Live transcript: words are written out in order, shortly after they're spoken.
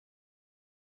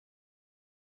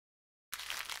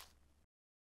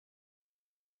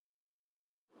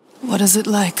What is it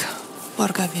like,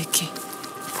 Borgaviki?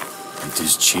 It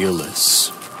is cheerless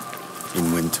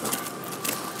in winter.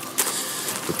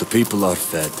 But the people are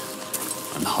fed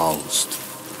and housed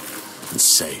and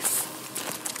safe.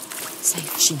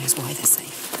 Safe. She knows why they're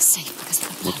safe. Safe because of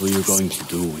the blood. What were you going to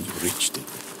do when you reached it?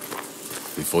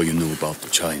 Before you knew about the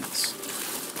giants?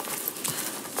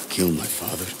 Kill my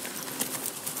father?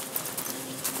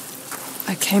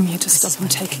 I came here to stop him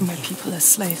taking my people as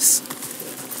slaves.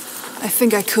 I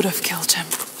think I could have killed him.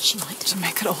 She might to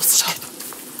make it all stop.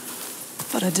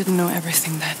 But I didn't know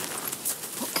everything then.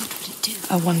 What good would it do?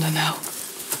 I wonder now.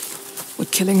 Would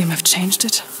killing him have changed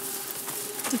it?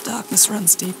 The darkness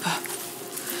runs deeper.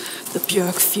 The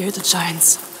Björk fear the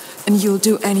giants, and you'll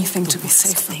do anything to be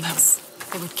safe from them.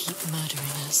 They would keep murdering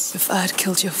us. If I had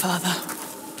killed your father,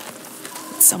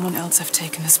 would someone else have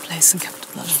taken his place and kept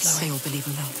the blood flowing? They all believe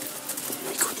in love.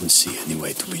 We couldn't see any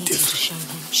way to be different. To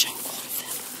show all of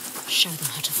them. Show them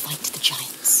how to fight the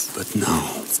giants. But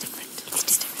now... It's different.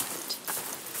 It's different.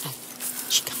 No,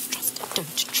 she can't trust him.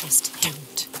 Don't trust him.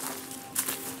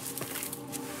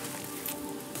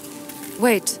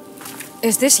 Wait,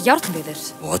 is this Jarnvidir?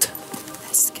 What?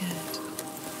 They're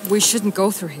scared. We shouldn't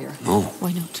go through here. No.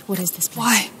 Why not? What is this place?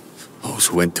 Why? Those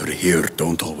who enter here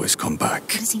don't always come back.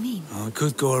 What does he mean? Well, we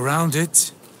could go around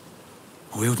it,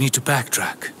 or we would need to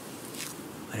backtrack.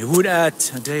 And it would add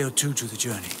a day or two to the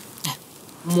journey. No.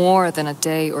 More than a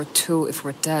day or two if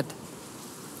we're dead.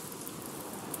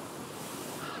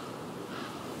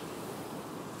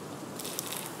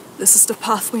 This is the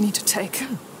path we need to take.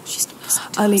 No, she's not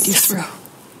listening to I'll us. lead you through.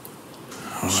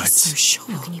 All right. She's so sure.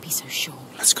 How can you be so sure?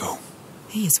 Let's go.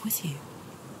 He is with you.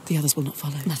 The others will not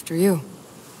follow. After you.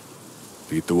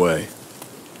 Lead the way.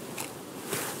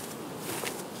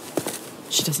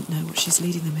 She doesn't know what she's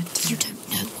leading them into. You don't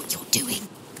know what you're doing.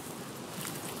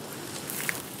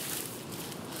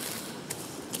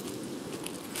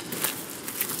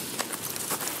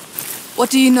 What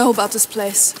do you know about this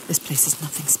place? This place is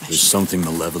nothing special. There's something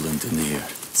malevolent in here.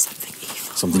 Something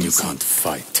evil. Something What you is it? can't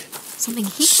fight. Something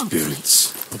he can't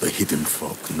Spirits or the hidden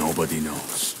folk nobody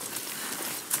knows.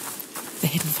 fight. The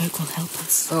hidden folk will help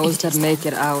us. Those that make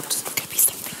it out, It could be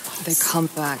something worse. they come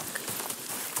back.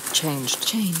 Changed.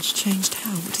 Changed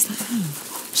how? What does that mean?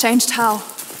 Changed how?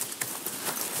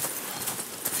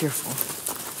 Fearful.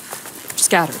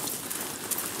 Scattered.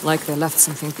 Like they left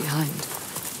something behind.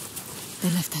 They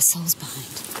left their souls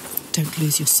behind. Don't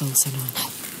lose your soul, Senua. No.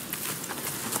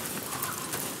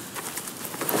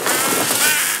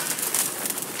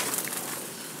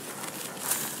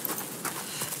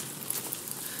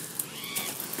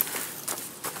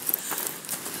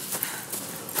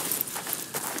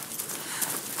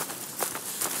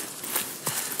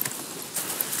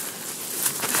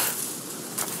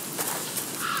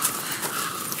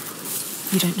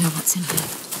 You don't know what's in here.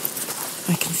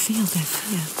 I can feel their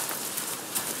fear.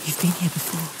 You've been here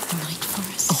before. The night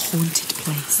forest. A haunted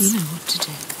place. You know what to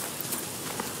do.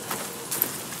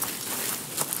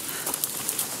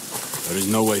 There is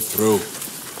no way through.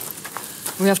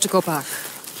 We have to go back.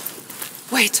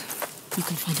 Wait. You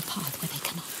can find a path where they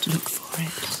cannot. Look for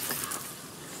it. Look.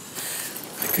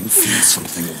 I can feel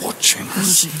something watching What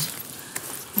us. is it?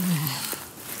 Where?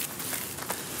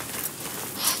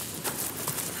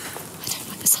 I don't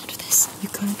like the sound of this. You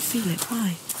can't feel it.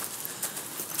 Why?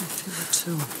 I feel it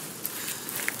too.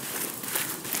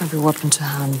 Every weapon to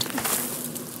hand.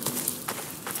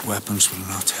 Weapons will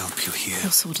not help you here.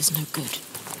 Your sword is no good.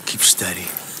 Keep steady.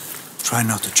 Try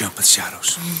not to jump at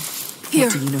shadows. Here.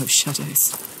 What do you know of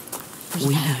shadows?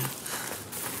 We know.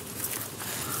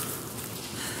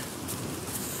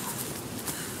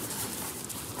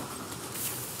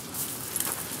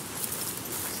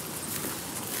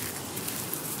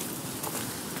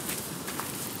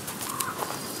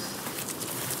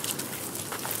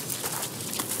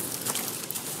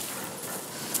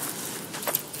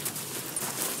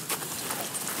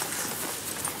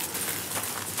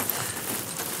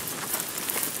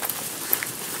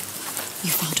 You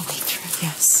found a way through.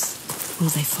 Yes. Will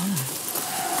they follow?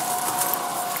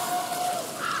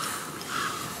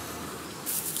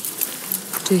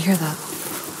 Do you hear that?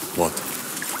 What?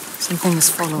 Something is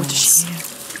following What does us. she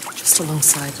hear? Just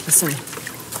alongside. Listen.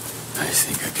 I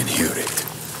think I can hear it.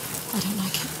 I don't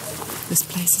like it. This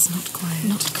place is not quiet.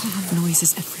 Not calm.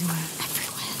 Noises everywhere.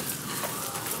 Everywhere.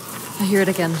 I hear it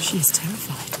again. She is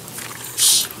terrified.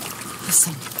 Shh.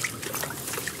 Listen.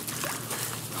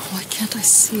 Why can't I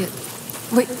see it?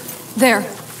 Wait, there.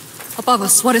 Above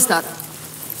us. What is that?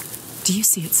 Do you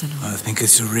see it, Senua? I think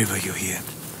it's a river you hear.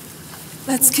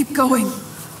 Let's keep going.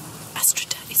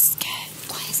 Astrida is scared.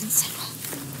 Why isn't Senua?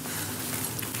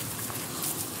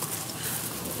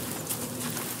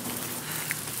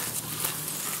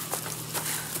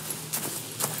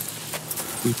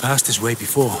 We passed this way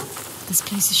before. This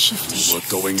place is shifting. We're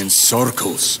going in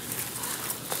circles.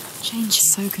 Change.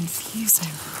 So confusing.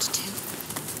 What to do?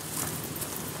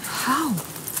 How?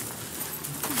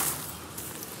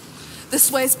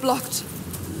 This way's blocked.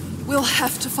 We'll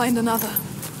have to find another.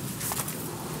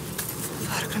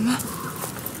 Fargrimma?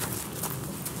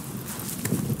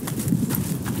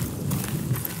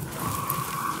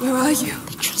 Where are you?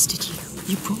 They trusted you.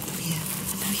 You brought them here.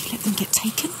 And now you let them get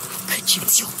taken? Could you?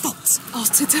 It's your fault.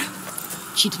 Alciter.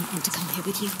 She didn't want to come here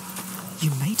with you.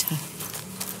 You made her.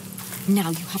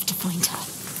 Now you have to find her.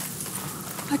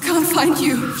 I can't find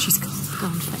you. She's gone.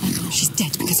 Gone forever. She's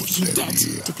dead because of you. Dead.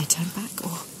 Did they turn back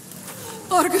or?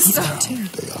 Augusta. He's gone too.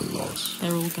 They are lost.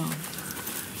 They're all gone.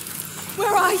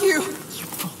 Where are you? You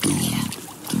brought them here.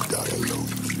 To die alone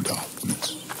in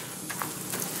darkness.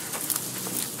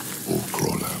 Or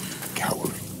crawl out,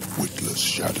 cowering, witless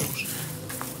shadows.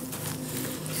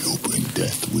 You'll bring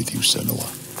death with you, Senua.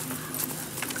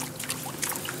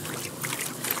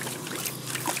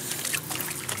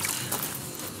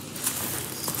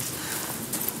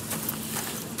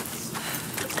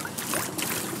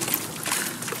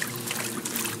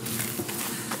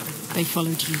 They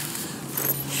followed you.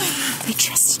 They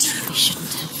trusted you. They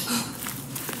shouldn't have.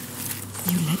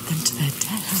 You led them to their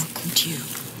death. How could you?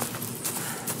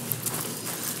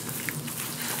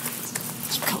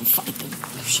 You can't find them.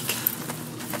 No, she can.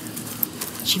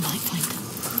 She might find them.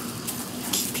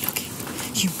 Keep looking.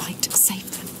 You might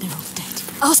save them. They're all dead.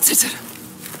 Alciter.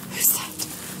 Who's that?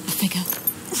 A figure.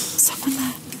 Someone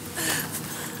there.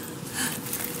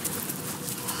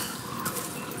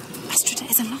 Astrida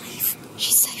is alive.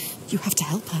 She's safe. You have to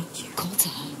help her. You called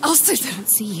her. Alciter. She can't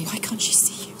see you. Why can't she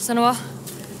see you? Senua,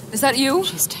 is that you?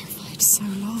 She's terrified. So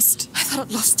lost. I thought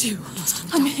I'd lost you. Lost in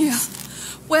the I'm darkness. here.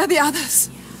 Where are the others?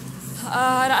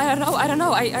 I don't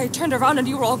know. I turned around and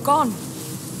you were all gone.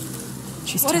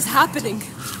 She's What is terrified. happening?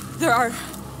 There are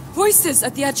voices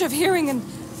at the edge of hearing and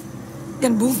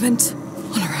movement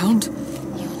all around.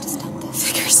 You understand this?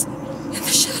 Figures in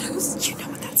the shadows. You know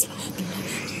what that's like.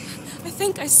 I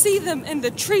think I see them in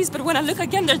the trees, but when I look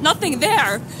again, there's nothing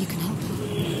there. You can help her.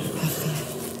 Her fear.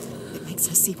 It makes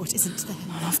her see what isn't there.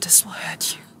 None of this will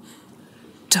hurt you.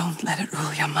 Don't let it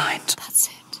rule your mind. That's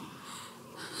it.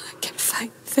 I can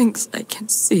fight things I can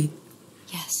see.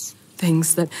 Yes.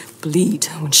 Things that bleed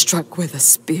when struck with a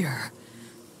spear.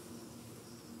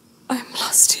 I'm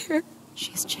lost here.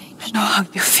 She's I changed. know how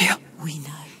you feel. We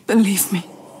know. Believe me.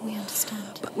 We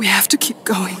understand. But we have to keep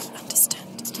going.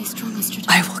 Understand. Stay strong, Astrida.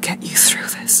 I will get you through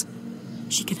this.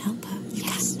 She can help her. You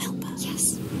Yes. can help her.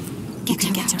 Yes. You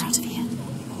can get her out of here.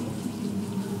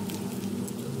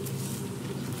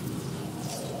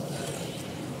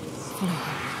 Follow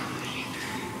her.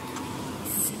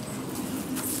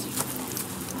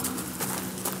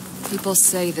 People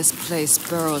say this place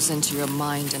burrows into your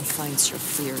mind and finds your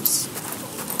fears,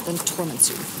 then torments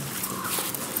you.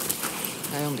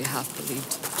 I only half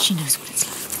believed. She knows what it's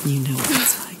like. You know what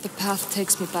it's like. The path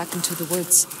takes me back into the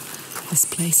woods. This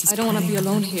place is I don't want to be preying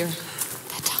on alone them. here.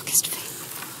 Their darkest fate.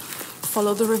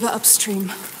 Follow the river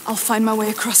upstream. I'll find my way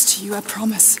across to you, I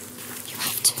promise. You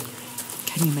have to.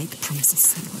 Can you make the promises,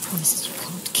 Senua? Promises you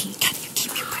can't keep. Can you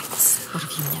keep your promise? What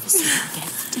if you never see her again?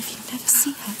 What if you never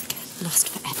see her again? Lost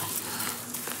forever.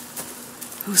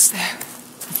 Who's there?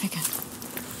 A figure.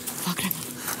 Fargrimma.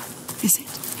 Is it?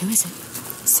 Who is it?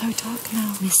 So dark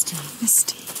now. Misty.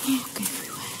 Misty. Look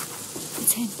everywhere.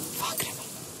 It's him. Fargrimma.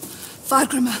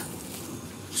 Fargrimma.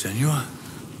 Senua?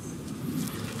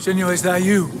 Senua, is that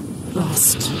you?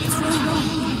 Lost. He's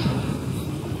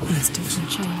totally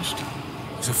changed.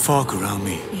 There's a fog around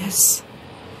me, Yes.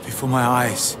 before my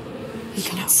eyes, He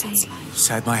cannot see.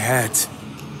 inside my head.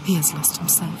 He has lost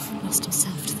himself. Lost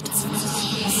himself to the darkness.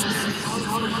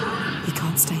 He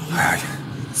can't stay here.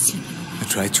 Slipping away. I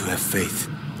try to have faith,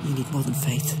 You need more than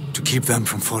faith. to keep them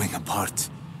from falling apart.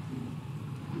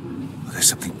 But there's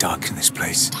something dark in this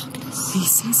place. Darkness. He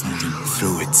sees something.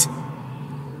 Through it,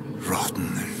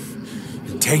 rotten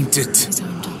and tainted. His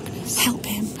own darkness. Help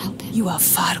him. Help him. You are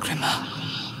Fargrimma.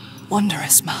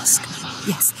 Wondrous mask.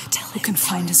 Yes, tell Who him. can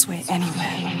find his way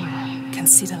anywhere. Can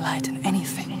see the light in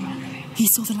anything. He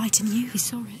saw the light in you. He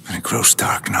saw it. And it grows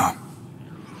dark now.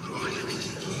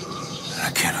 And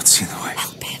I cannot see the way.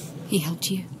 Help him. He helped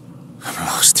you. I'm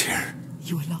lost here.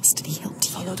 You were lost and he helped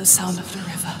you. Follow the sound of the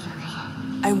river.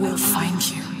 I will find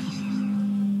you.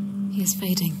 He is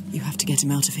fading. You have to get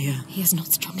him out of here. He is not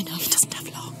strong enough. He doesn't have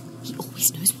long. He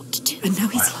always knows what to do. And now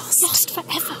he's lost. Lost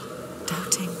forever.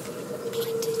 Doubting.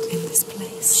 Blinded. In this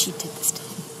place. She did this to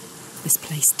him. This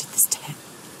place did this to him.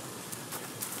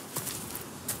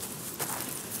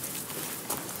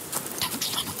 Don't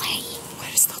run away.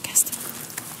 Where is Thorgeston?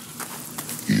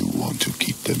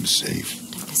 them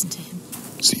safe. Don't listen to him.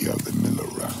 See how they mill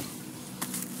around.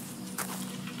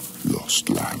 Lost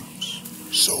lambs,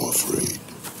 so afraid,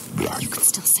 blind. You could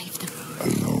still save them.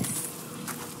 Alone.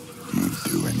 You'd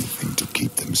do anything to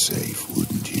keep them safe,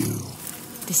 wouldn't you?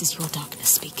 This is your darkness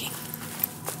speaking.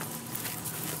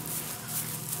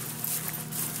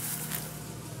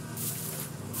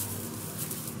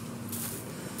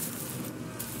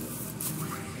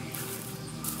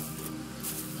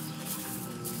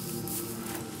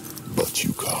 But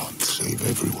you can't save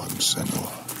everyone,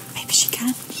 Senua. Maybe she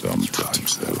can.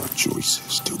 Sometimes there are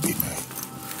choices to be made.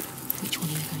 Which one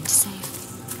are you going to save?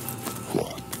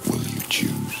 What will you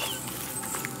choose?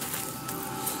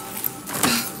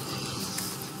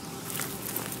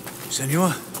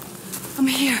 Senua? I'm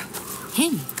here.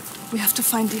 Him? We have to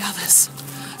find the others.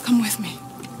 Come with me.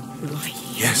 Why?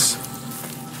 Yes.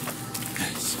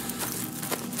 Yes.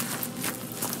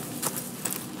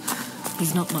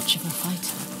 He's not much of a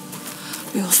fighter.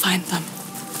 We will find them.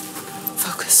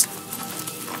 Focus.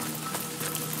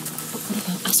 But what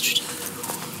about Astrida?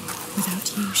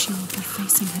 Without you, she will be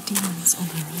facing her demons on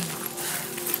her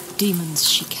own. Demons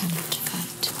she cannot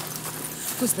fight.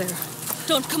 Who's there?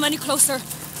 Don't come any closer.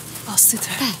 I'll sit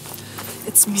there. There.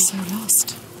 It's me. So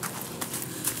lost.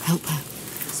 Help her.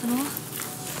 Senua?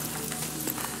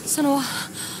 Senua,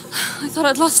 I thought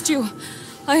I'd lost you.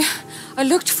 I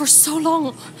looked for so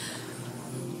long.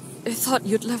 I thought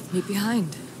you'd left me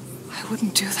behind. I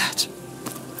wouldn't do that.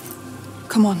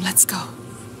 Come on, let's go.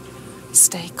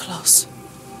 Stay close.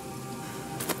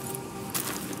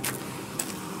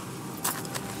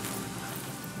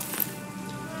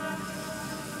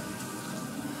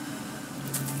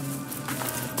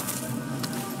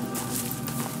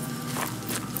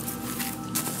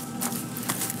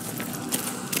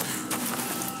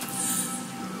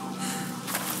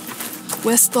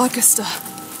 Where's Dorchester?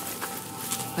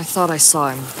 I thought I saw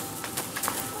him.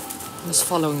 He was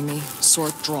following me,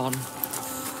 sword drawn.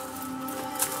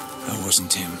 That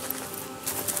wasn't him.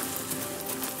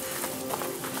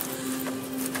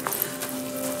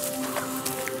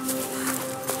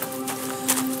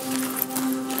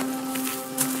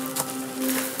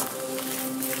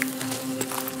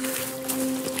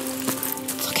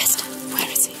 Dorchester,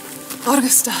 where is he?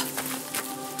 Dorchester!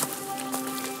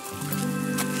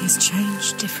 He's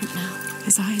changed, different now.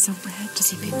 His eyes are red. Has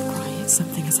he been crying?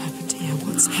 Something has happened here.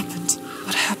 What's happened?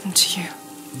 What happened to you?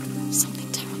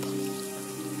 Something terrible.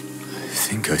 I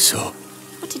think I saw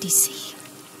What did he see?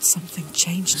 Something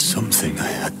changed him. something I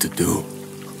had to do.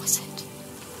 What was it?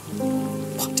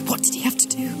 What did he have to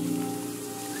do?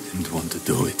 I didn't want to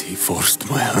do it. He forced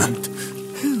my hand.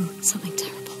 Who? Something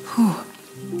terrible. Who?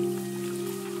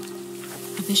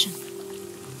 A vision.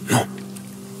 No.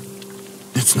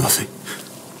 It's nothing.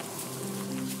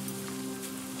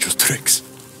 Just tricks.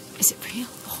 Is it real?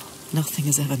 Oh, nothing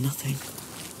is ever nothing.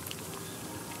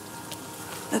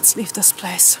 Let's leave this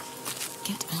place.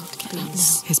 Get out now.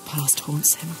 His past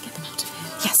haunts him. Get them out of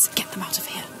here. Yes, get them out of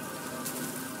here.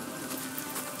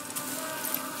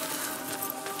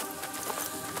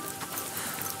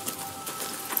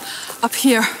 Up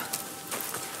here.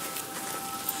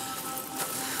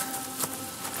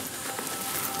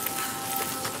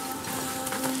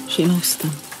 She lost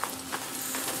them,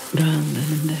 drowned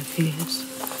them in their fears.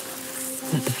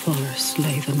 Let the forest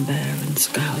lay them bare and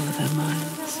scour their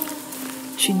minds.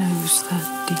 She knows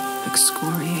that deep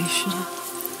excoriation,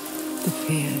 the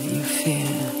fear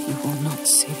you will not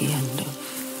see the end of.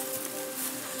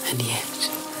 And yet,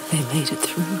 they made it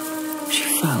through. She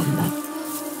found them.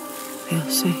 They are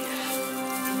safe.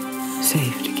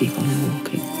 Safe to keep on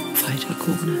walking, fight her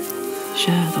corner,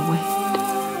 share the weight.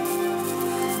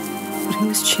 But who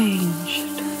is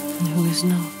changed and who is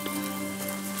not?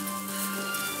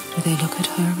 Do they look at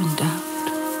her in doubt?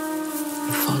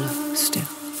 Or follow still?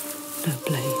 No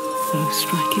blame, no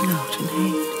striking out in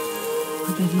hate.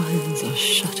 But their minds are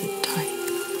shuttered tight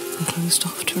and closed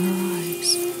off to her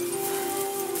eyes.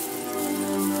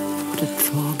 What did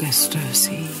Thorgester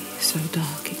see, so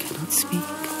dark he cannot speak?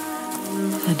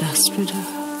 And Astrida,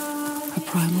 her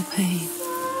primal pain.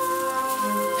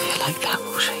 Fear like that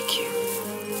will shake you.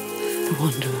 The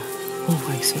wanderer,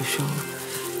 always so sure,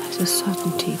 has a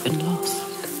certainty been lost.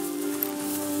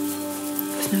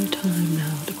 There's no time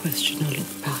now to question or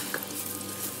look back.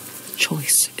 The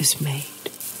choice is made.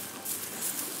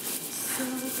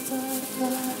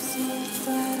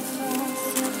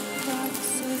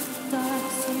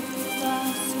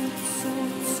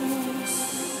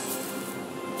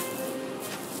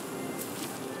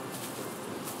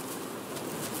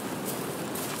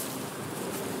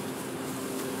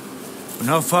 We're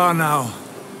not far now.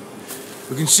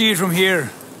 We can see it from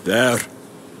here. There.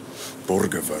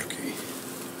 Borgerverki.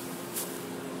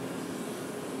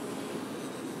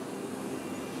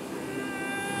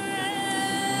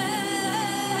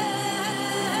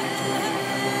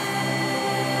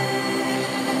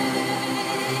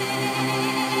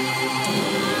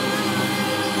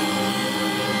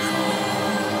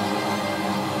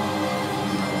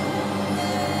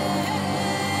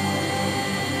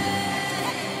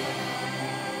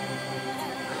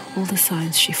 All the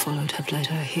signs she followed have led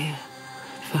her here,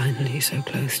 finally so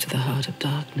close to the heart of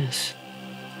darkness.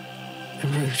 The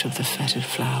root of the fetid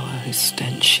flower whose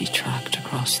stench she tracked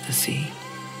across the sea.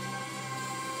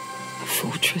 A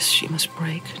fortress she must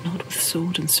break, not with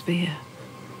sword and spear,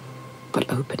 but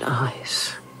open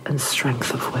eyes and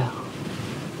strength of will.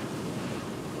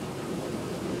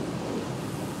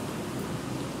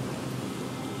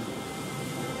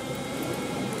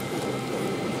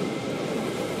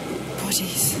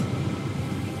 Bodies.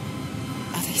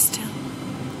 Are they still?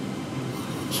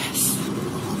 Yes.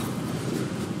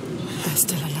 They're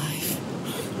still alive.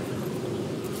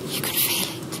 You can feel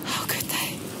it. How could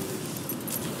they?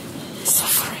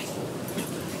 Suffering.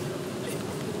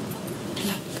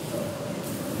 Look.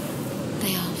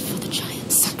 They are for the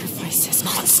giants. Sacrifices.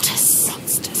 Monsters.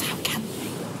 Monsters. How can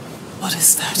they? What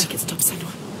is that? Make it stop,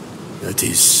 Senua. That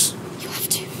is You have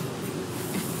to.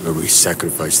 where we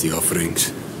sacrifice the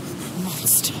offerings.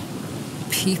 Monster.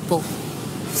 People.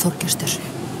 Þorgestir.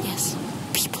 Yes.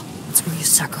 People. It's where you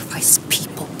sacrifice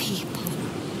people. People.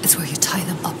 It's where you tie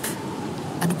them up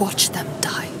and watch them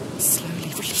die. Slowly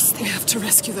release them. We have to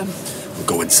rescue them. We'll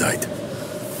go inside.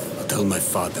 I'll tell my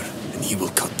father, and he will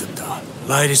cut them down.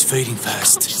 Light is fading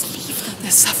fast. Just leave them.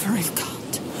 They're suffering. You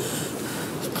can't.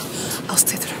 I'll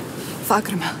stay there.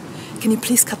 Fagrima, can you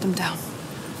please cut them down?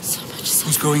 So much Who's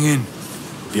suffering. going in?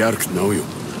 Bjark know you.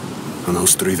 And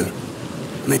Ástríðar.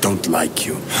 And I don't like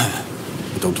you.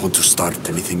 I don't want to start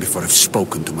anything before I've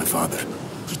spoken to my father.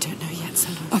 You don't know yet,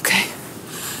 Senua. Okay.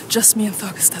 Just me and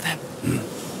Thorgestir then.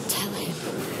 Tell him.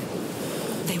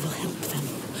 They will help them.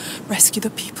 Rescue the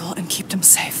people and keep them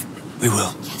safe. We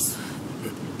will. Yes.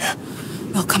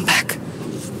 We'll come back.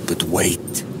 But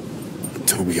wait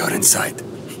until we are inside.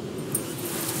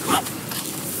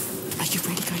 Are you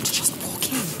really going to just walk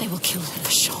in? They will kill her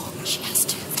for sure. She has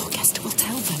to. Thorgestir will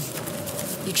tell them.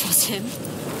 You trust him?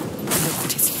 Look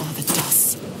what his father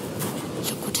does.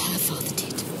 Look what her father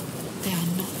did. They are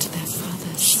not their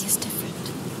fathers. She is different.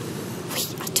 We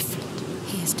are different.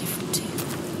 He is different too.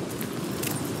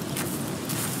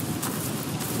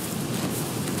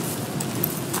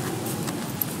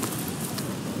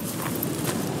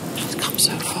 She's come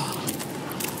so far.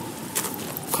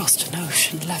 Crossed an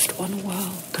ocean, left one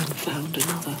world and found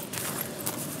another.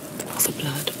 All the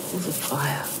blood, all the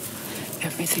fire,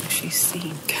 everything she's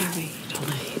seen carried on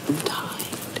a hidden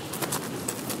tide.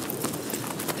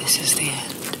 This is the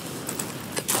end,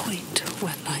 the point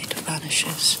where light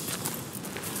vanishes.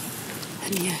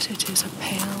 And yet it is a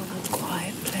pale and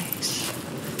quiet place.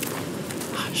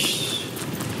 Hush.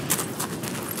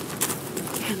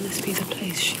 Can this be the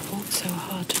place she fought so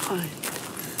hard to find?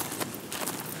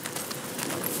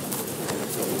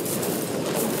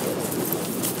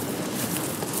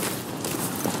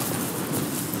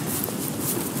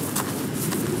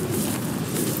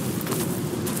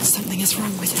 Something is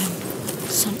wrong with him.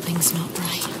 Something's not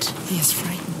right. He is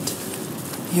frightened.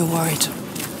 You're worried.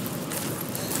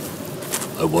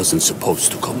 I wasn't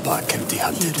supposed to come back He would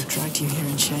empty-handed. have dragged you here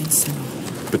in chains,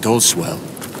 Senua. But all's well.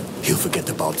 He'll forget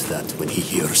about that when he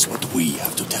hears what we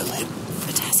have to tell him.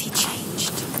 But has he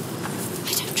changed?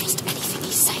 I don't trust anything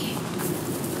he's saying.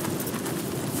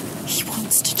 He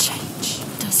wants to change.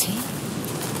 Does he?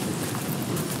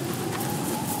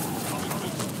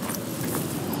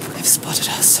 They've spotted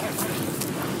us.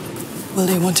 Will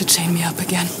they want to chain me up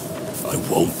again? I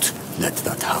won't let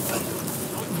that happen.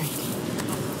 Really?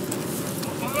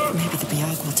 Maybe the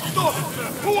Bjarg will tell him.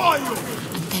 Who are you?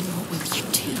 And then what will you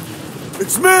do?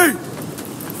 It's me!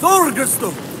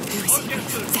 Thorgestir! Who is he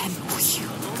with? Them or you?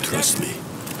 Trust me.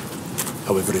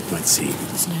 However it might seem.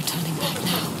 There's no turning back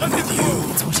now. I'm with you.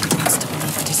 It's what he wants to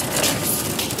believe that is the truth.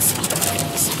 The gates are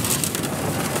opening, Senua.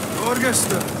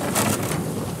 Thorgestir!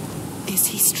 Is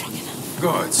he strong enough?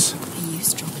 Gods, Are you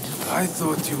strong enough? I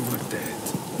thought you were dead.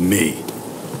 Me.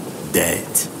 Dead.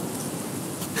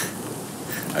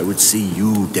 I would see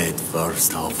you dead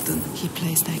first, Halfdan. He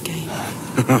plays their game.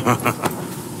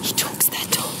 He talks their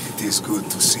talk. It is good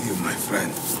to see you, my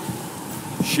friend.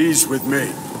 She's with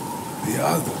me. The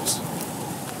others.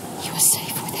 You are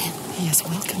safe with him. He is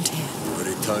welcomed here. We're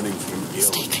returning from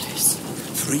Stay Ill. close.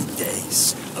 3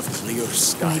 days of clear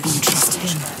skies. Maybe you trust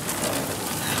him.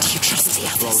 Do you trust the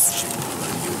others?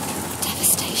 Approaching.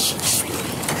 Devastation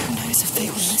everywhere. Who knows if They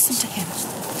will listen to him.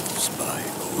 Spy.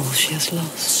 All she has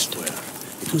lost,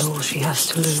 and all she has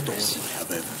to lose.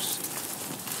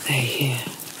 They hear.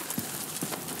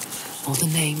 All the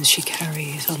names she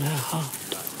carries on her heart.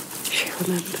 She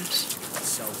remembers.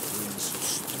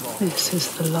 This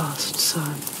is the last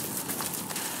son.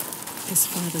 His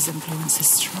father's influence is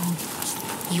strong.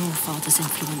 Your father's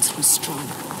influence was strong.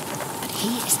 But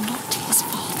he is not his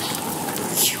father.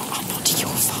 You are not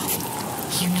your father.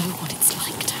 You know what it's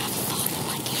like to have a father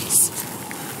like his.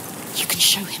 You can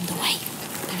show him the way.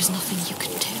 There is nothing you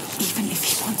can do. Even if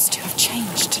he wants to have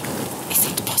changed. Is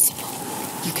it possible?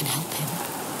 You can help him.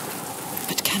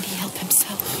 But can he help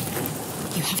himself?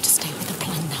 You have to stay with the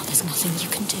plan now. There's nothing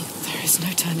you can do. There is no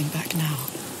turning back now.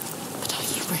 But are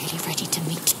you really ready to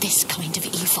meet this kind of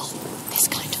evil?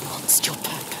 This kind of monster? Your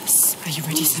purpose. Are you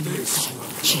ready, Senua?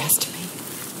 She has to be.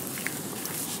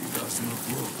 She does not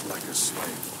look like a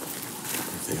slave.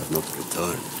 They have not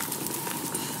returned.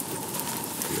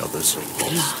 The others are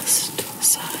The lost. last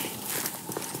sign.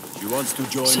 She wants to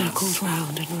join Circled us.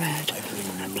 round in red,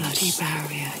 a bloody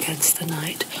barrier against the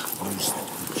night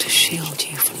to shield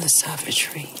you from the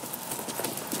savagery.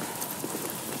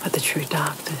 But the true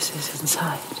darkness is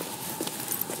inside,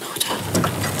 not out.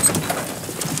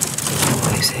 It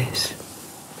always is.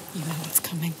 You know what's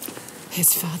coming.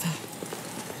 His father.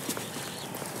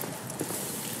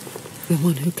 The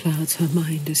one who clouds her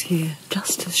mind is here,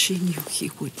 just as she knew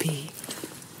he would be.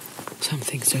 Some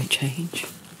things don't change.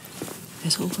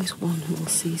 There's always one who will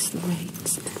seize the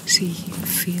reins, see a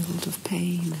field of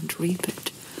pain and reap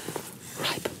it.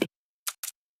 Ripe.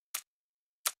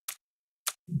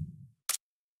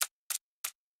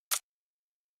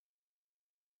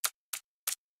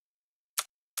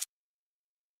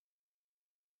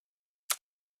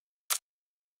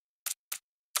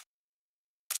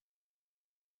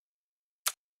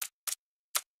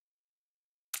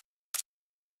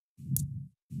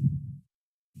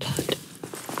 Blood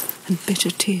and bitter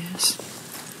tears.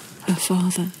 Her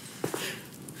father,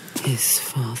 his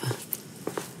father.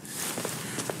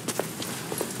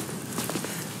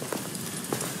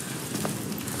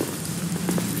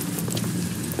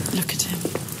 Look at him,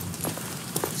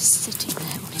 sitting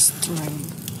there on his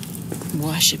throne,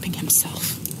 worshipping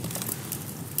himself.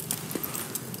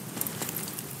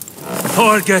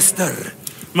 Thorgester,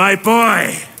 my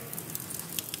boy!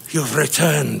 You've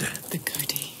returned. The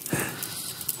goody.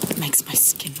 It makes my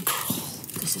skin crawl.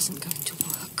 This isn't going to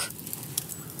work.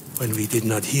 When we did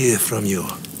not hear from you,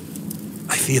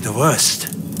 I fear the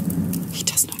worst. He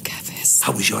does not care this.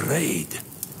 How was your raid?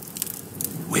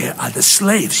 Where are the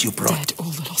slaves you brought? Dead,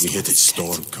 all the lost We hit a ones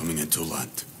storm dead. coming into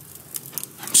land.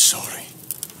 I'm sorry.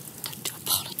 Don't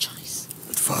apologize.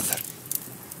 But Father,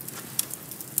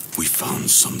 we found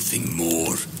something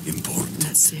more important.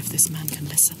 Let's see if this man can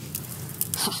listen.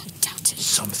 I doubt it.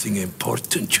 Something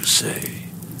important, you say?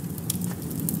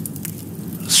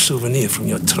 A souvenir from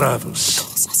your travels.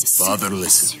 Calls us a Father, souvenir.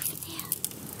 listen.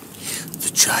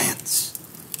 The giants,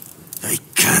 they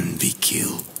can be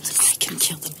killed. I can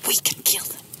kill them. We can kill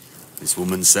them. This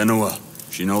woman Senua,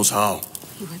 she knows how.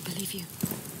 He won't believe you.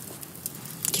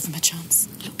 Give him a chance.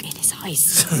 Look in his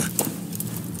eyes.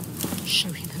 Show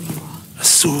him who you are. A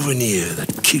souvenir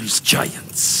that kills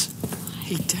giants.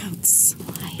 He doubts.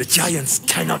 The giants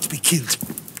cannot be killed.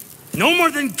 No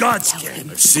more than gods can.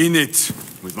 I've seen it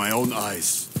with my own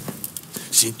eyes.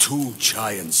 Seen 2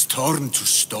 giants turned to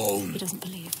stone. He doesn't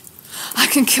believe. I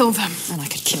can kill them. And I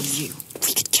could kill you.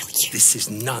 We could kill you. This is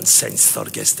nonsense,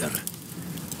 Thorgester.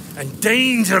 And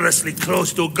dangerously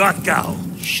close to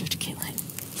Godgau. You should kill him.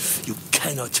 You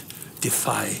cannot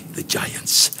defy the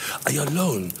giants. I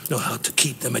alone know how to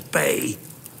keep them at bay.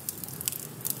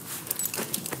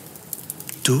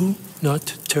 Do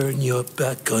not turn your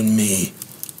back on me.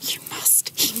 You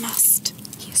must. He must.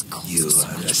 He has caused You so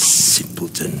are much a pain.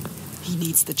 simpleton. He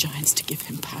needs the giants to give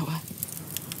him power.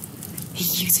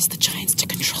 He uses the giants to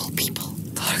control people.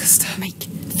 Thorgester, Make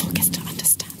Thorgester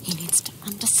understand. He needs to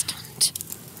understand.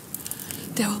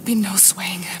 there will be no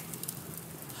swaying him.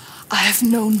 I have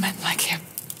known men like him.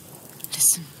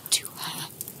 Listen to her.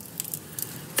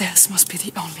 Theirs must be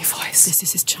the only voice. This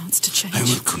is his chance to change. I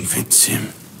will convince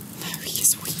him. No, he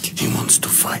is weak. He wants to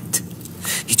fight.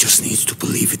 He just needs to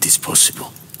believe it is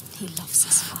possible. He loves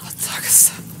his father.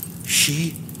 Thorgester,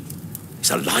 She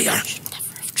is a liar. Should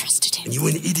never have trusted him. And you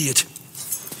an idiot.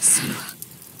 Senua,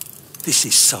 This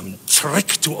is some trick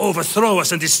to overthrow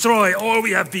us and destroy all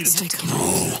we have built. stay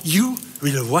calm. You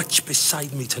will watch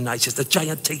beside me tonight as the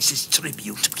giant takes his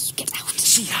tribute. You get out.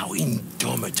 See how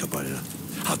indomitable,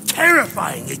 how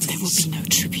terrifying it There will is. be no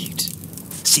tribute.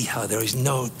 See how there is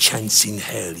no chance in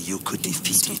hell you could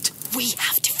defeat it. We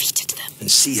have defeated them. and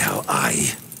see how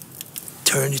I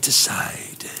turn it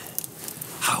aside.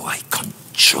 How I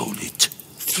control it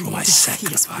through my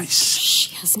sacrifice.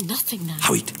 She has nothing now.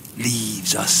 How it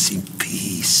leaves us in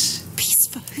peace. Peace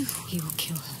for who? He will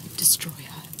kill her, destroy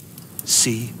her.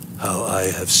 See how I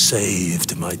have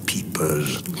saved my people.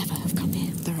 She'd never have come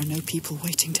here. There are no people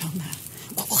waiting down there.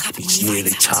 What will happen It's when he nearly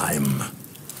finds out? time.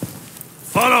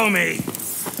 Follow me!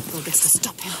 Augusta,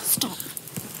 stop him. Stop.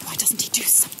 Why doesn't he do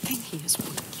something? He is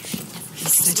weak. You should never He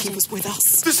said he was with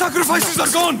us. The sacrifices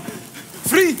are gone!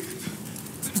 Free!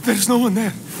 There's no one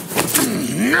there.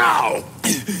 Now!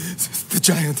 The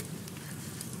giant.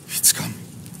 It's come.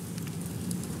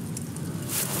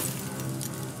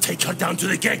 Take her down to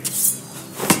the gate.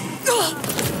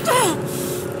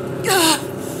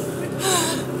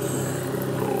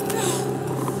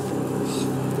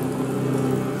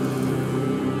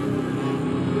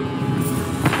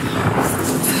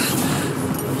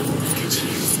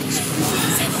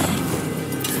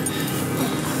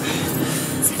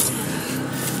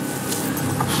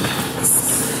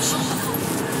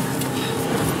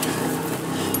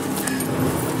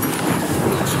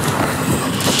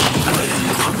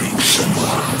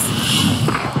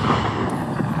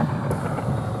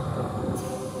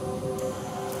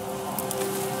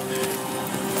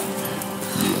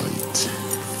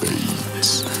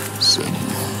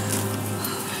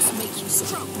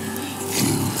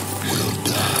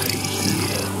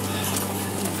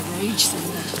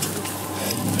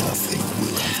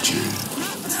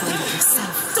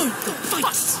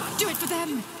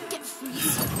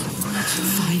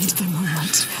 Find the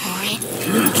moment.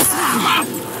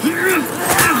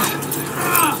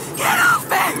 Get off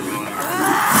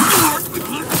me!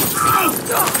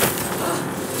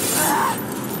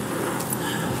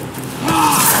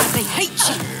 They hate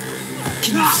you.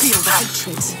 Can you feel the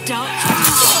hatred?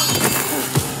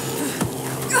 Dark.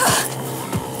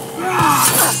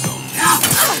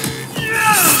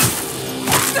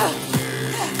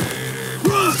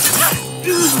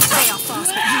 They are fast,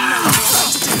 but you know what they are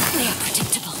going to do. They are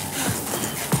predictable.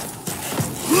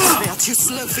 They are too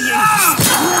slow for you.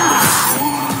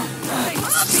 They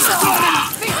must be so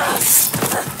fierce!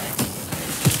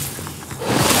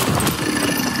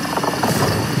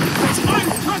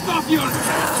 Cut off your...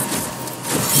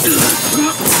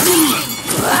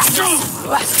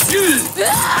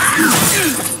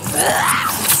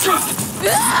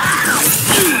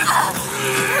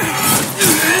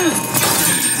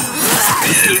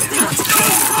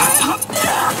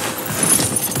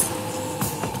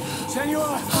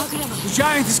 Senua! The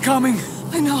giant is coming!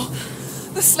 I know.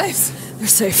 The slaves. They're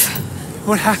safe.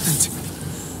 What happened?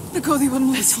 The Godi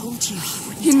wouldn't I listen. told you he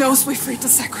wouldn't. He knows we freed the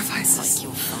sacrifices.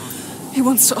 He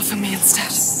wants to offer me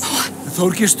instead.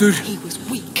 Þorgestur? He was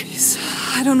weak.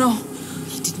 I don't know.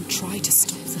 He didn't try to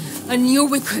stop them. I knew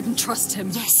we couldn't trust him.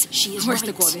 Yes, she is Where's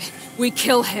right. the Godi? We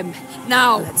kill him.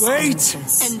 Now. Wait!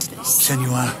 End this.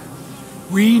 Senua,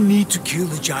 we need to kill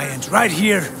the giant right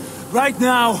here, right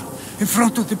now, in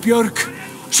front of the Björk.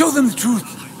 Show them the truth,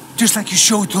 just like you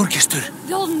showed Þorgestur.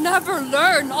 They'll never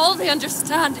learn. All they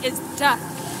understand is death.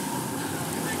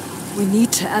 We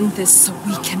need to end this so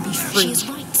we can be free. She is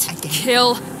right.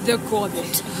 Kill the Godi.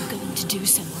 What are you going to do,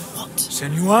 Senua? What?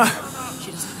 Senua?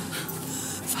 She doesn't know.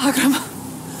 Vagram.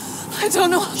 I don't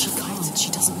know. She can't. She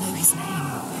doesn't know his name.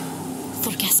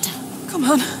 Thorgesta. Come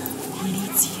on. He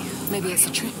needs you. Maybe it's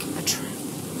a trick. A trick.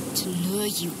 To lure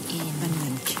you in. And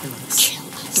then kill us. Kill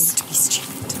us. Don't be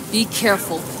stupid. Be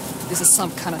careful. This is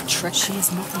some kind of trick. She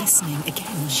is not listening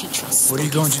again. She trusts. What are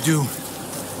you going to do?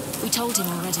 We told him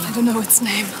already. I don't know its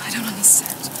name. I don't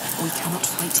understand. We cannot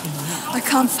fight him now. I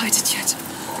can't fight it yet.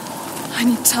 I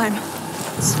need time.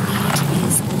 Speak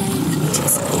his name. It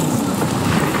is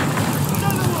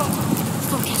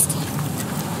Thorgesta.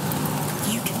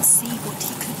 You can see what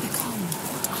he could become.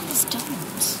 Others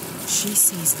don't. She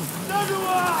sees the world.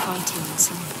 Fighting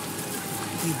inside.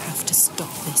 You have to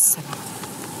stop this, Senua.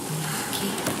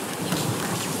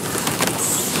 Keep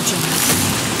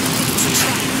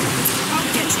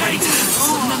Get ready to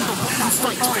remember what that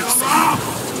fight will say.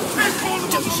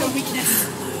 Don't show weakness.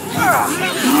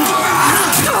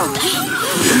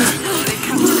 They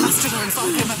captured Astra and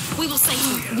Falcon. We will save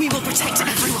them. We will protect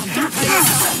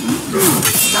everyone.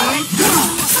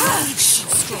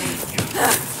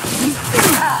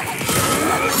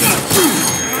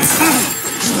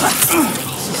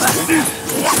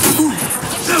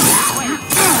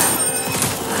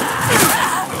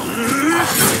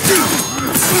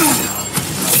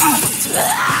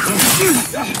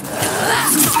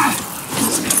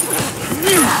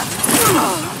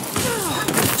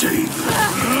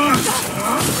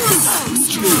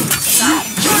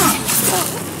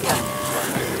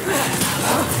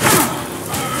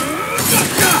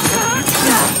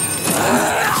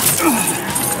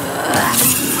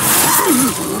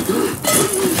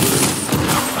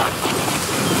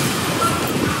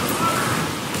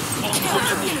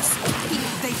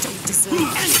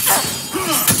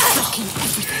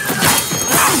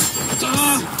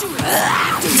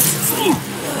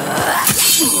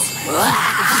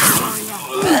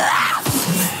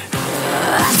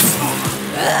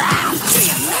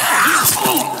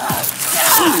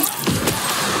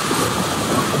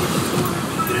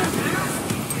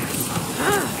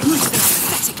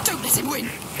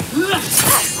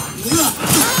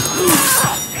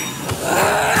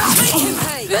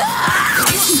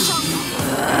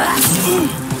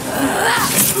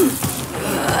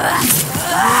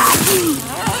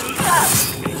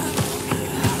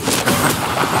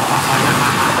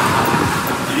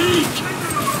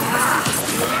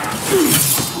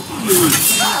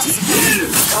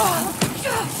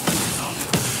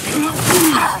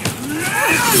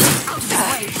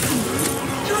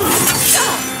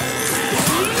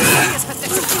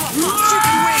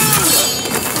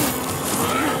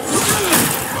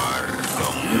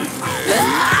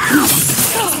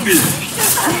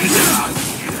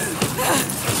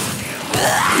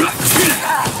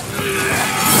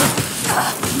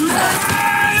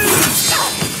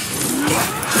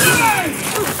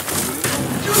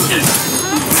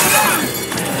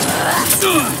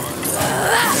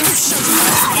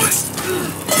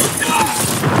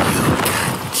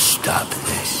 Stop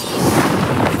this.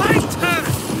 Fight her!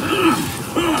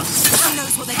 Who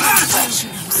knows what they're going to do?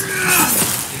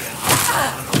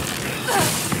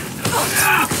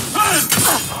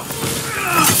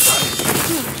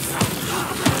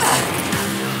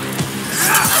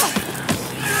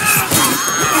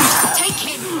 Take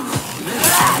him!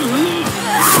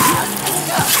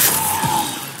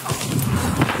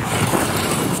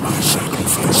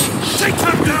 Take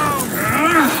her down!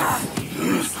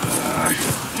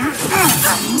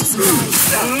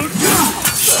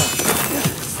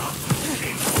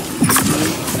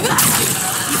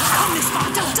 On this far,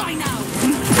 don't die now!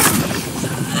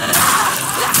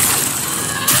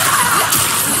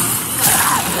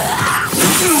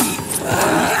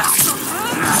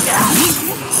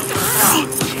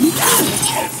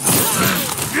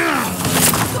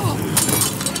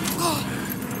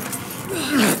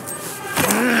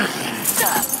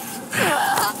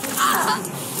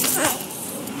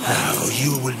 Now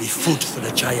you will be food for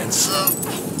the giants,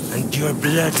 and your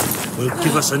blood will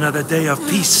give us another day of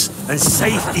peace and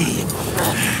safety.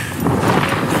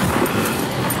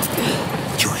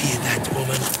 Do you hear that,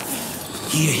 woman?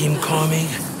 Hear him coming?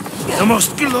 The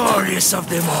most glorious of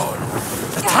them all.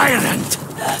 The tyrant.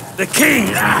 The king.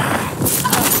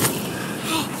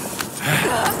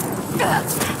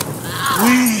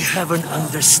 We have an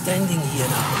understanding here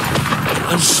now.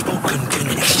 An unspoken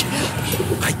connection.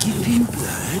 I give him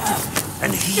blood,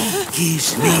 and he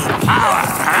gives me power.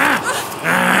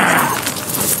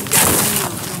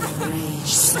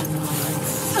 Rage, Senua.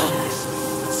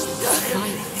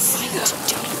 Fight,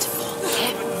 do it for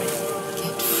him.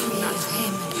 Get free of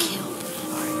him and kill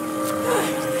him.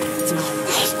 Through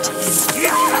hate.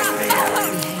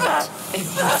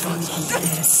 Everything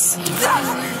he is.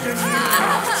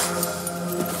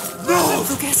 No!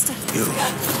 You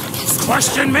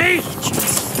question me?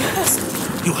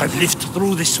 You have lived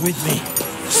through this with me,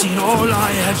 seen all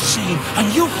I have seen,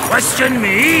 and you question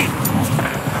me?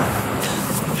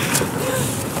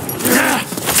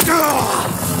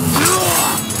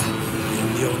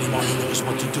 I'm the only one who knows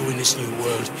what to do in this new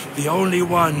world. The only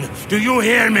one. Do you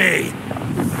hear me?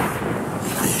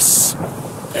 This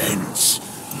ends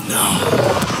now.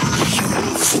 You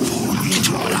fool need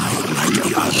to die like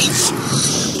the others,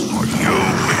 or you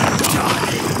will die.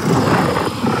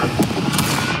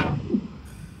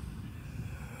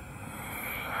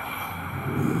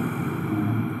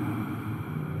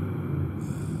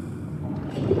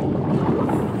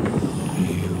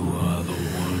 You are the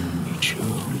one we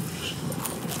chose.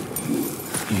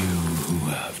 You who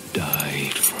have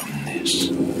died from this,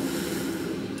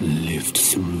 lived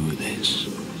through this.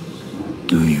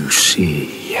 Do you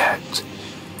see yet?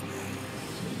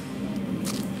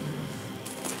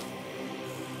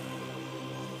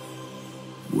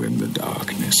 When the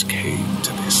darkness came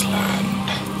to this land,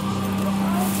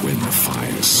 when the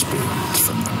fire spilled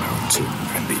from the mountain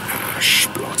and the ash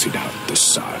blotted out the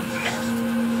sun,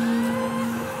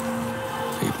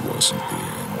 it wasn't the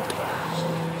end.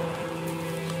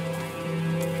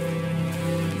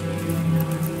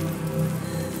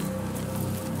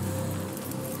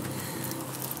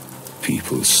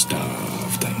 People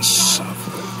starved and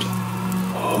suffered.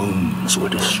 Homes were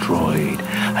destroyed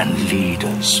and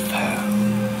leaders fell.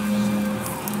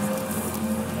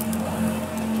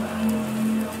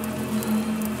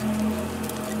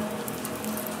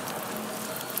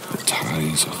 The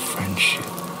ties of friendship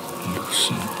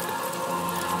loosened,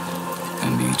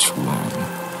 and each one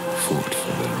fought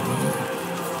for their own.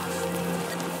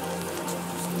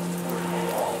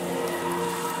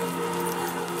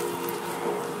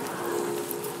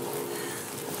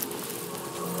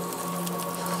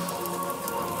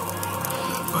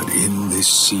 But in this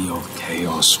sea of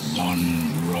chaos,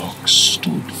 one rock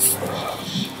stood firm.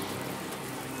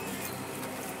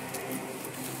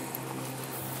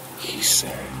 he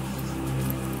said,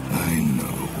 I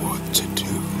know what to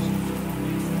do.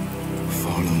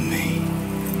 Follow me,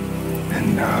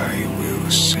 and I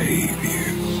will save you.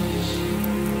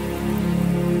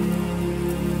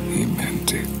 He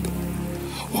meant it.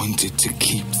 Wanted to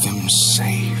keep them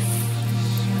safe.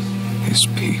 His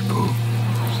people.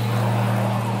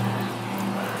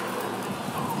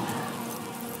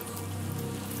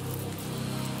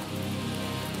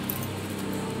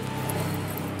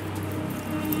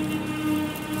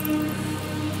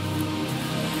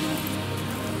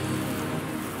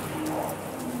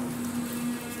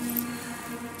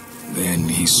 Then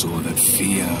he saw that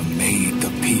fear made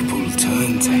the people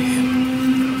turn to him.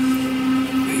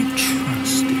 They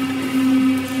trusted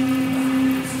him,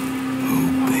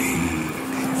 obeyed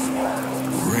him,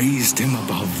 raised him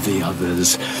above the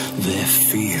others. Their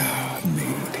fear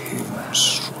made him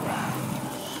strong.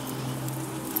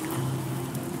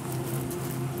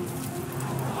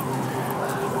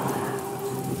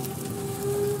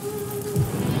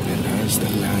 And as the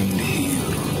land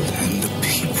healed and the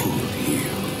people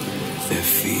healed, their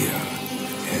fear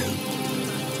held,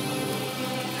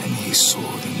 and he saw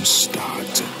them start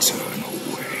to turn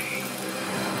away,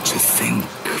 to think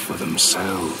for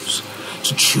themselves,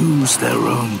 to choose their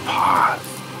own path.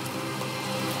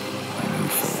 And he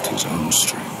felt his own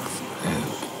strength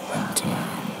ebb and turn.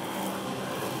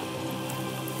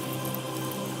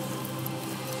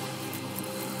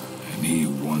 And he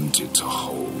wanted to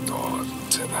hold on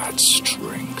to that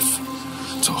strength,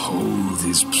 to hold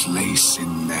his place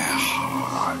in their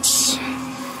hearts,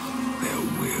 their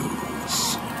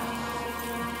wills.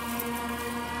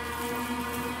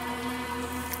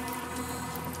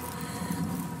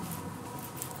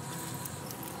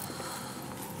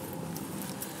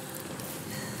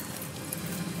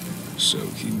 So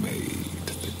he made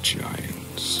the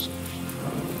giants,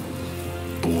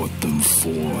 brought them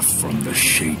forth from the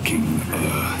shaking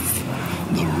earth,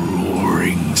 the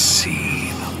roaring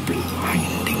sea, the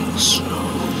blinding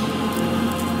snow,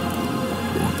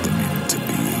 brought them into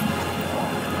being.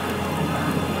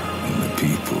 And the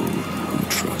people who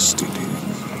trusted him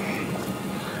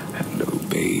and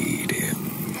obeyed him,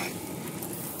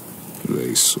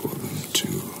 they saw them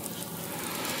too,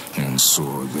 and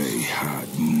saw they had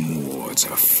more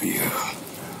to fear.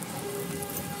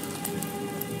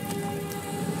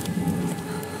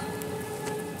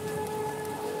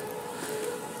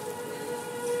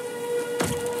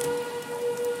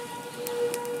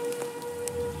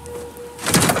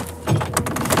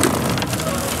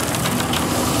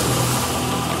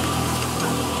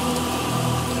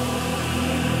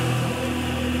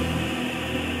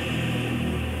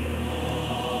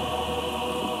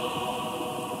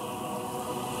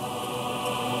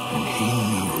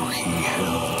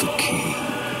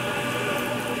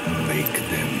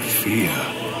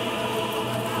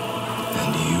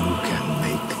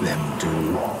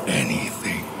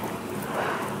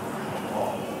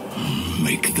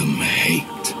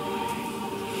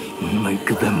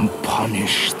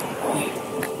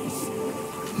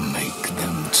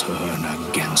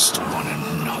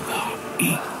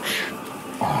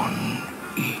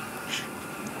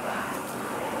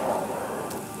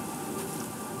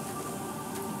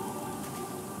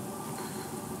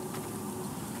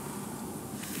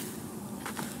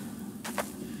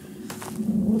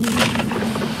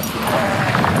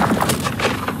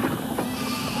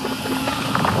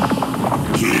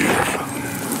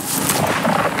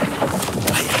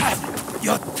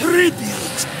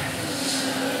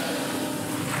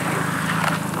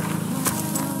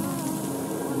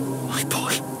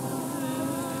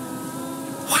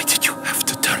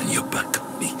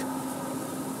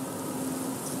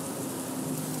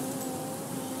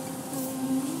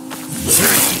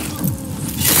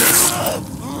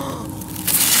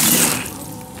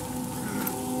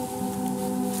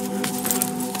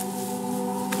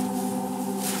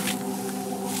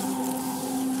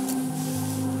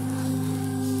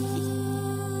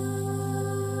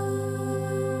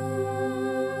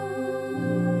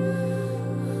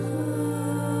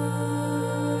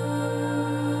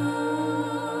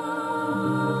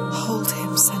 Hold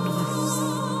him, Senua.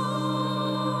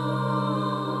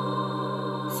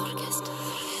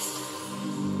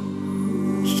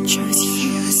 He chose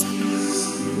you, Senua.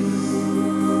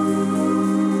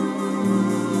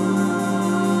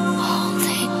 Hold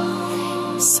him.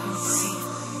 So brave.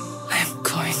 I am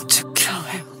going to kill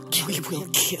him. We will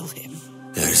kill him.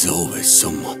 There's always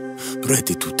someone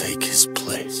ready to take his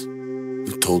place.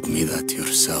 You told me that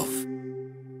yourself.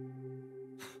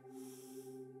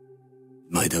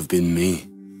 Might have been me,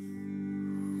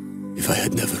 if I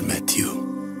had never met you.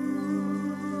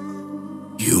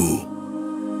 You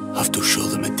have to show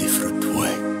them a different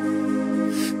way.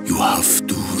 You have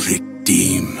to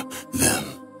redeem them.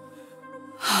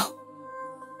 How?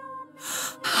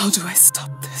 How do I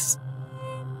stop this?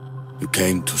 You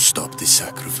came to stop the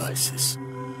sacrifices.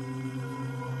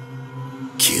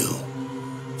 Kill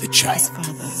the giant.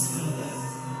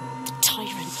 The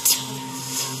tyrant.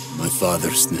 My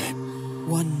father's name.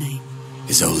 One name.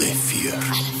 Is only fear.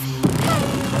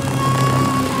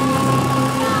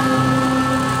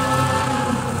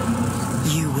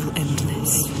 You will end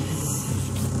this.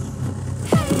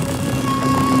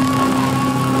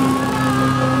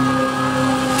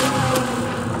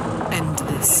 End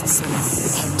this, Senua.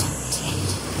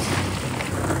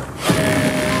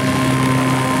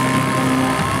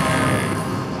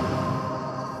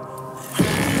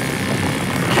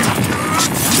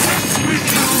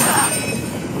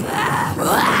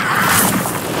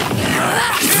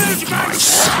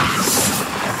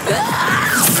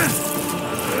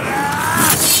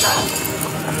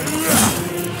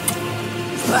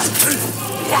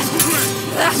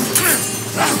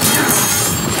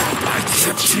 I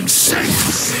kept him safe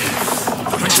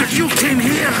until you came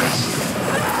here.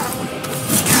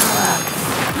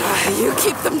 You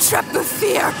keep them trapped with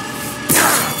fear.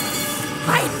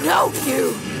 I know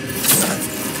you.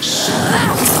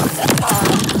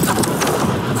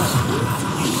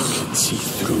 You can see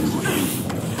through him.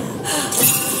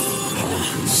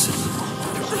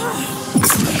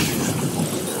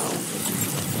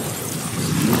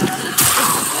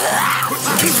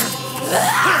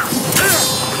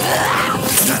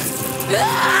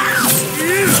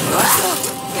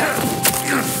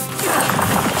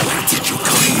 Where did you go?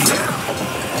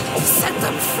 Set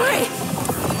them free.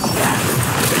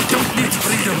 They don't need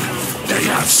freedom. They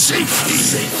have safety.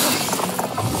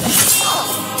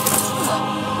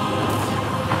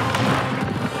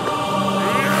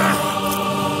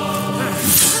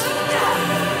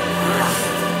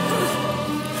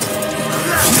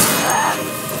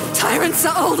 Tyrants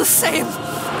are all the same.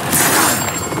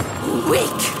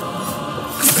 Weak.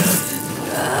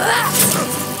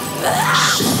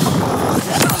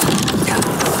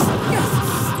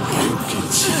 You can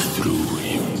see through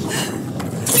him.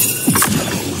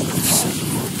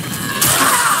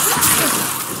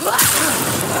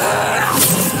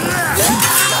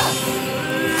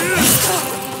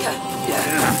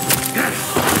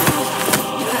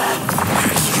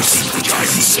 You see the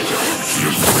giants?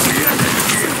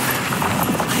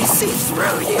 I see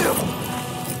through you.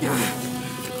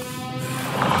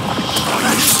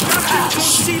 Nothing to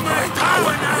see my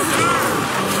power now.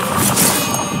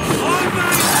 All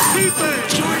my people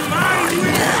join my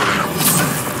will.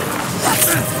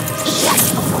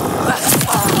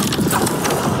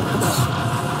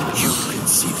 You can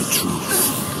see the truth.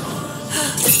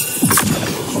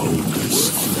 Focus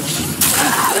on the king.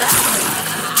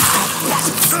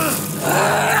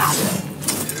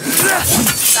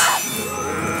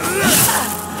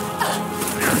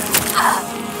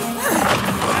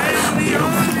 I am the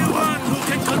only one who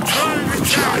can control the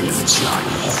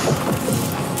giants.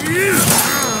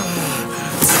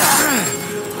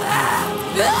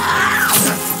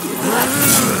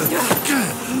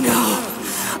 No.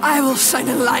 I will shine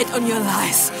a light on your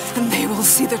lies, and they will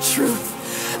see the truth.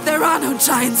 There are no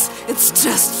giants. It's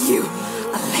just you,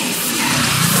 Alethea.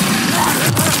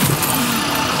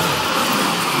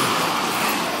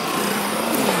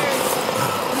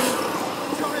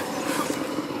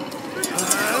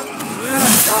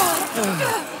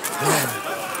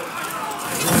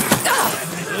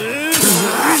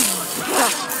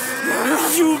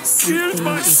 You killed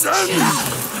my son!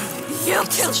 You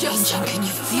killed your son. Can you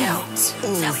feel it?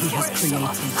 All he has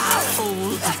created.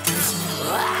 All echoes.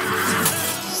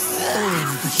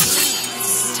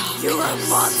 You're a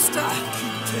monster.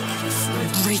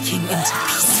 Breaking into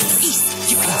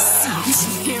pieces. You can see it,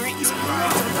 hear it.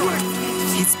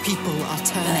 His people are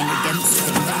turning against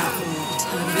him.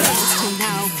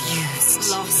 Now fused,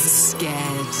 lost,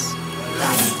 scared.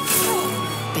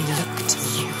 They look to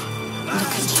you.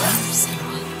 Look at you,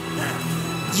 Senua.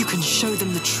 You can show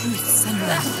them the truth,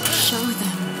 Senua. Show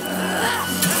them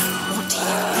what he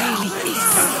really is.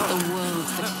 The world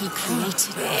that he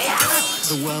created.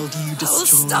 The world you I'll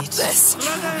destroyed. stop this.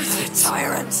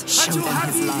 Tyrant. Show them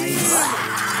his lies.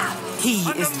 He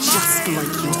is just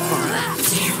like your father.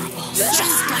 Terrible.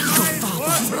 Just like your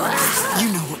father. You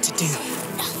know what to do.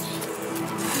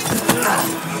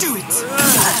 Do it.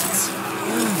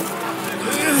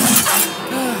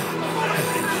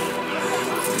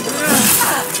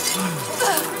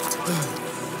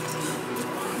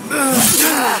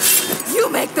 You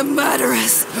make them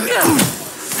murderous.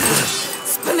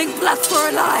 Spilling blood for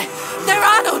a lie. There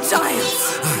are no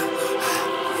giants.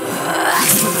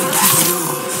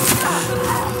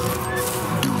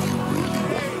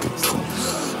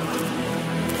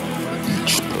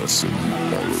 Each person who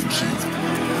follows you,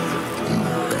 you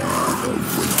bear a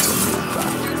weight on your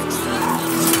back.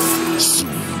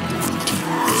 Soon you will do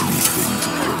anything to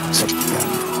protect them,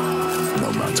 no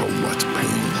matter what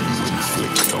pain you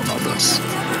inflict on others.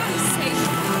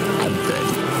 And then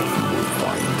you will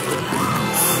find that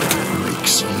belief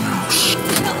makes you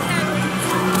strong,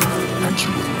 and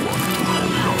you will want to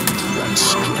hold on to that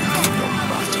strength no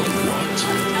matter what.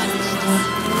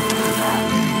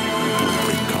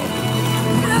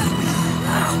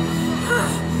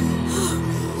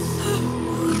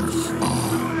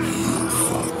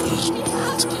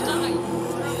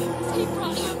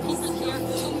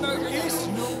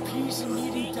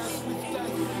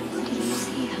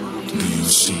 Do you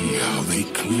see how they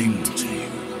cling to you,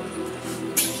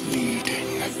 pleading?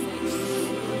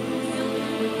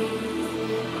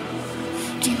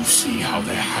 Do you see how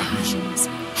their hands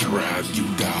drag you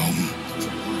down?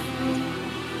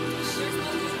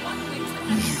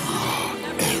 You are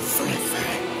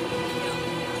everything.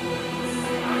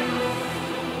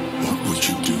 What would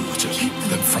you do to keep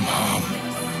them from harm?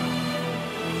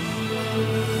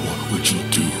 What would you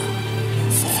do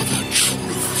for the truth?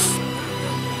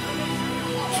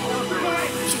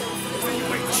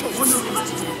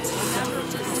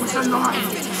 It's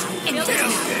alive!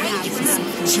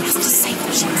 She has to save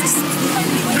her.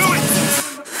 Do it!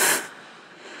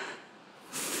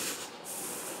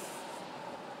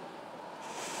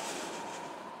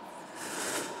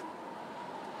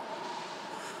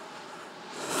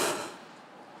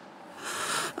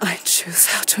 I choose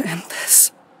how to end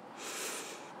this.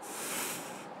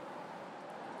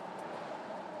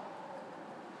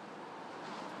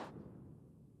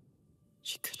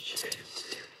 She couldn't.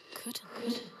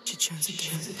 She chose a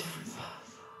different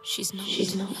path. She's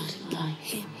not like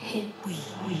him. We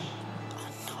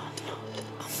are not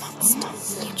a monster.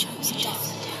 You chose a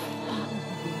different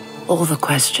path. All the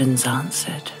questions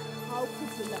answered.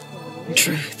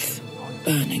 Truth,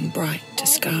 burning bright to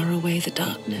scour away the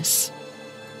darkness.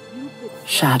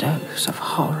 Shadows of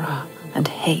horror and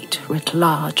hate writ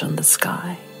large on the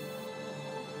sky.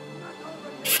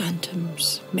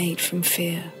 Phantoms made from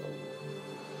fear.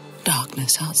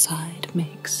 Darkness outside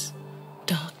makes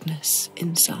darkness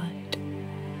inside.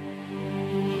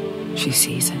 She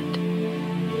sees it.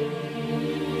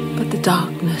 But the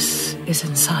darkness is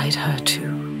inside her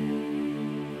too.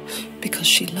 Because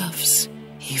she loves,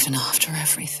 even after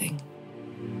everything.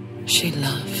 She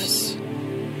loves.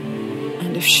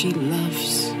 And if she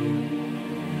loves,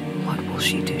 what will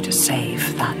she do to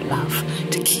save that love,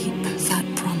 to keep that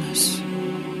promise?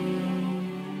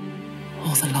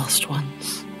 Or the lost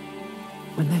ones,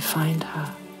 when they find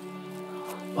her,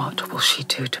 what will she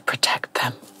do to protect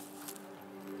them?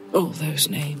 All those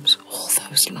names, all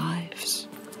those lives.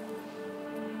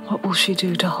 What will she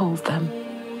do to hold them?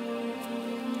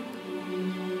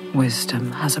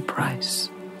 Wisdom has a price.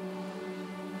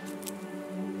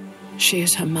 She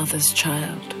is her mother's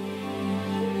child.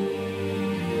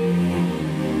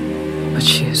 But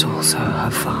she is also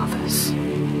her father's.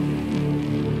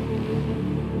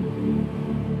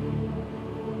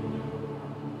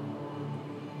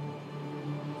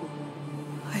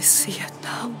 I see it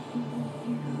now.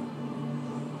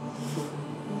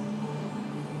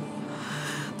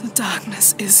 The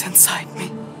darkness is inside me.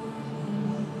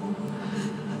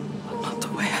 But not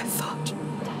the way I thought.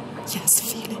 Yes,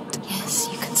 feel it. Yes,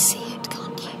 you can see it,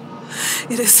 can't you?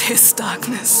 It is his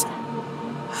darkness,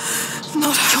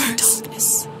 not hers.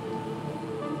 Darkness.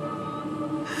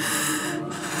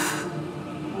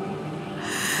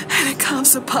 And it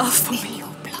carves a path for me. In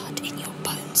your blood, in your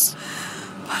bones.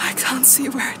 But I can't see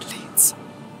where it leads.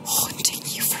 Haunting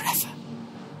you forever.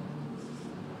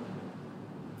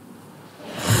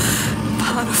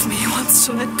 Part of me wants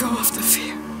to let go of the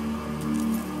fear.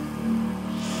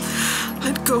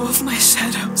 Let go of my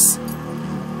shadows.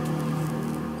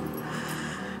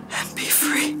 And be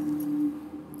free.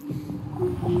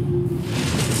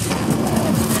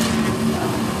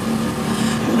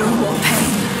 No more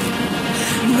pain.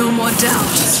 No more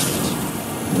doubt.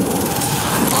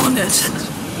 Honored.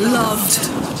 Loved.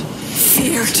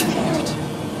 Feared.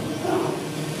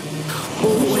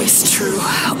 Always true.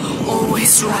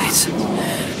 Always right.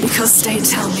 Because they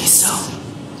tell me so.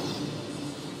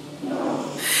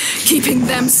 Keeping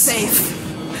them safe.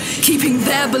 Keeping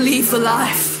their belief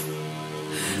alive.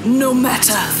 No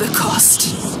matter the cost.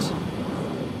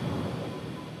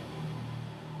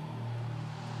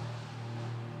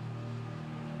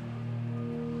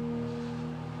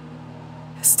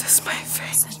 Is this my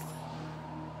fate?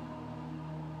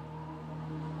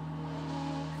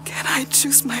 I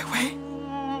choose my way.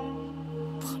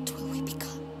 What will we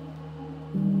become?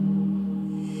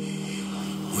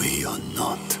 We are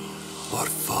not our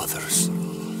fathers.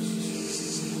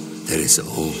 There is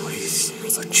always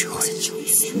a choice.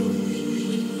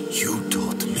 You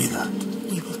taught me that.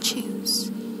 We will choose.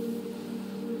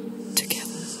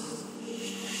 Together.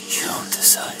 You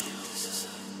decide.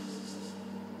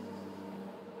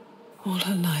 All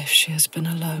her life she has been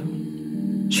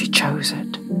alone. She chose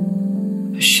it.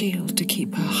 A shield to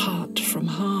keep her heart from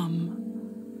harm.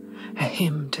 A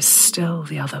hymn to still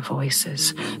the other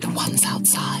voices, the ones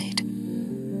outside.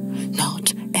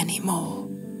 Not anymore.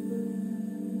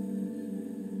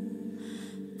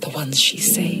 The ones she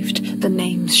saved, the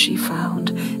names she found,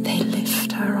 they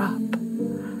lift her up.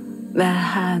 Their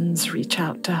hands reach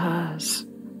out to hers.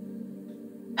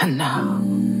 And now,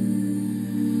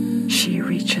 she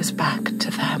reaches back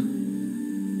to them.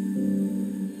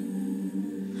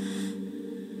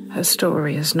 Her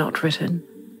story is not written.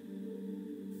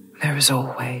 There is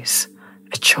always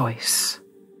a choice.